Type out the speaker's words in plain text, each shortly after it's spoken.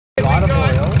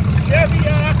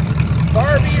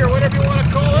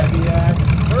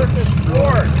versus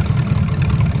Ford.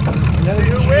 Another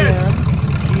See who wins.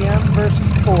 GM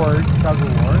versus Ford tug of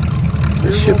war.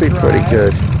 This should be pretty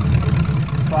good.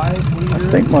 5 liter. I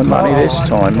think my money this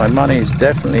time, my money is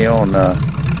definitely on the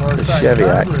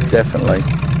Cheviac, definitely.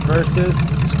 Versus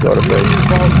It's got to be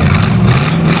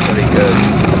pretty good.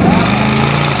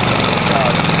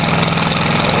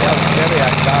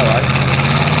 Cheviac car, right?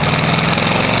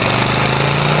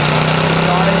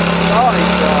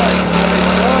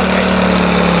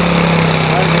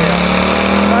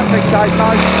 I don't think Dave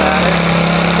knows about it.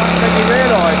 I don't think he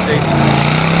realised this.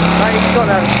 Mate, he's got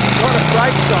a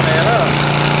brakes on here, look.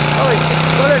 Oh, he's just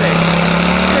pulling it.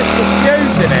 Just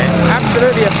diffusing it.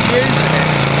 Absolutely abusing it.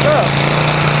 Look.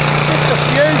 Just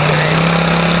diffusing it.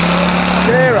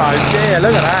 Dear oh dear,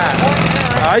 look at that.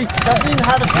 Hey? doesn't even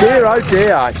have a Dear oh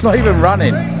dear, it's not even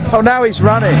running. Oh, now he's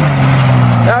running.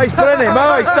 Now he's pulling him.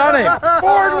 Oh, he's done him.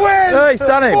 Ford wins! Oh, he's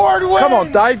done him. Ford wins! Come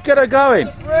on, Dave, get her going.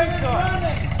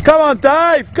 Come on,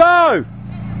 Dave, go!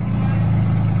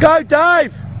 Go,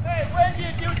 Dave! Hey, when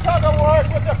did you tug of wars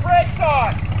with the brakes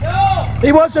on? No!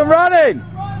 He wasn't running.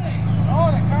 Running!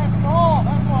 Oh, the car stalled,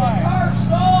 that's why. Car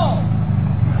stalled!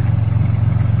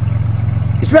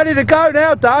 He's ready to go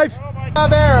now, Dave. Oh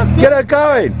my Get her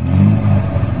going.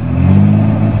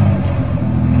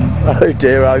 Oh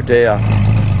dear, oh dear.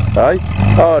 Hey?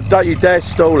 Oh, don't you dare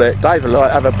stall it. Dave will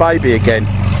like have a baby again.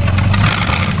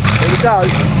 Here we go.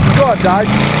 Go on, Dave.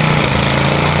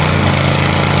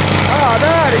 Oh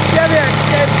no, the Cheviac's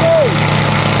getting full.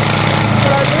 I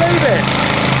don't believe it.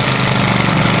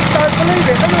 Don't believe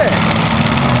it, look at it.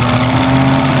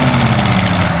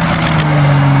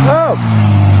 Oh.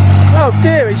 Oh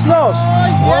dear, it's lost.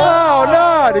 Oh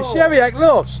no, the Cheviac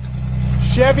lost.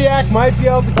 Cheviac might be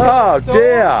able to get Oh the stall,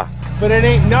 dear. but it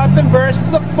ain't nothing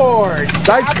versus the Ford.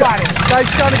 Dave's trying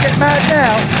to get mad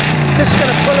now. Just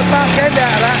going to pull the back end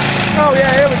out of that. Oh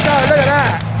yeah, here we go, look at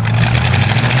that.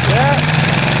 Yeah.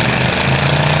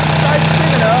 Dave's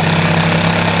giving up.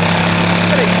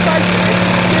 Look at his face,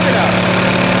 he's giving up.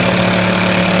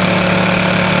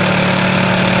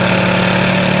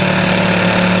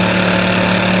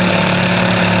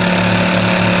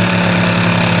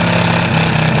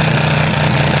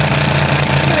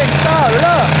 Look at him go,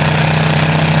 look.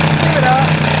 Give it up.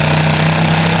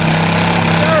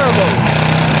 Terrible.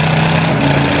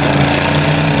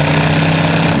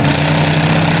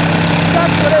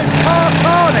 Absolute car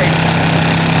carnage.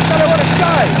 I don't know what to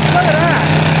say. Look at that.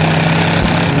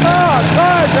 Oh,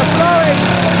 tyres are flowing.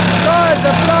 Tyres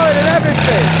are flowing and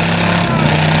everything.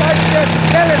 They're just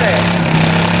killing it.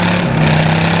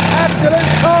 Absolute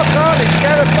car carnage.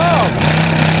 Get a bomb.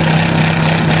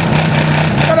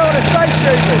 I don't know what to say,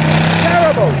 stupid.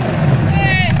 Terrible.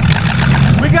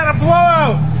 We got a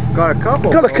blowout. Got a couple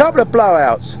of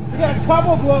blowouts. We got a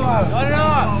couple blowouts. Cut it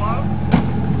off!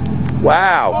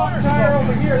 Wow. Tire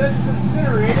over here. This is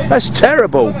incinerated. That's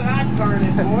terrible. Look at that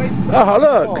carnage, boys. Oh,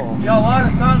 look. Yo, a lot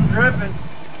of sun's dripping.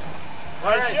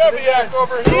 My Cheviac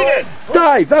overheated.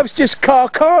 Dave, that was just car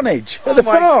carnage at the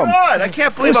farm. God, I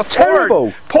can't believe It was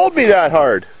terrible. pulled me that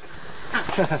hard.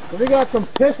 We got some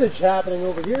pissage happening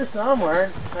over here somewhere.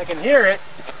 I can hear it.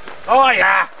 Oh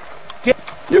yeah.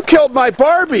 You killed my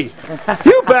Barbie.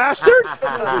 You bastard.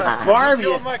 Barbie.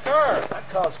 Killed my car. That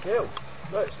car's killed.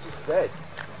 Look, it's just dead.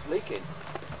 It's leaking.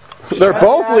 They're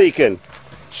both leaking.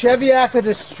 Cheviac the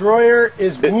Destroyer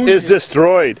is It wounded. is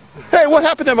destroyed. Hey, what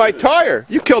happened to my tire?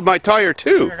 You killed my tire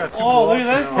too. Oh, look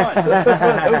at this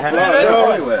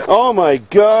one. Oh my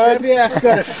God. Cheviac's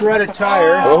got a shredded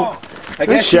tire. Oh, I this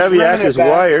guess he's Cheviac running is it back.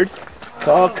 wired.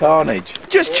 Car carnage.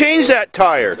 Just change that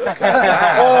tire.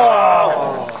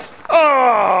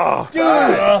 Oh, Dude,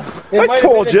 I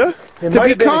told you to be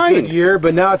a good kind. year,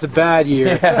 but now it's a bad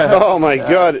year. Oh my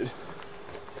God.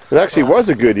 It actually was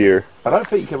a good year. I don't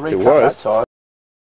think you can It recut was. that tire.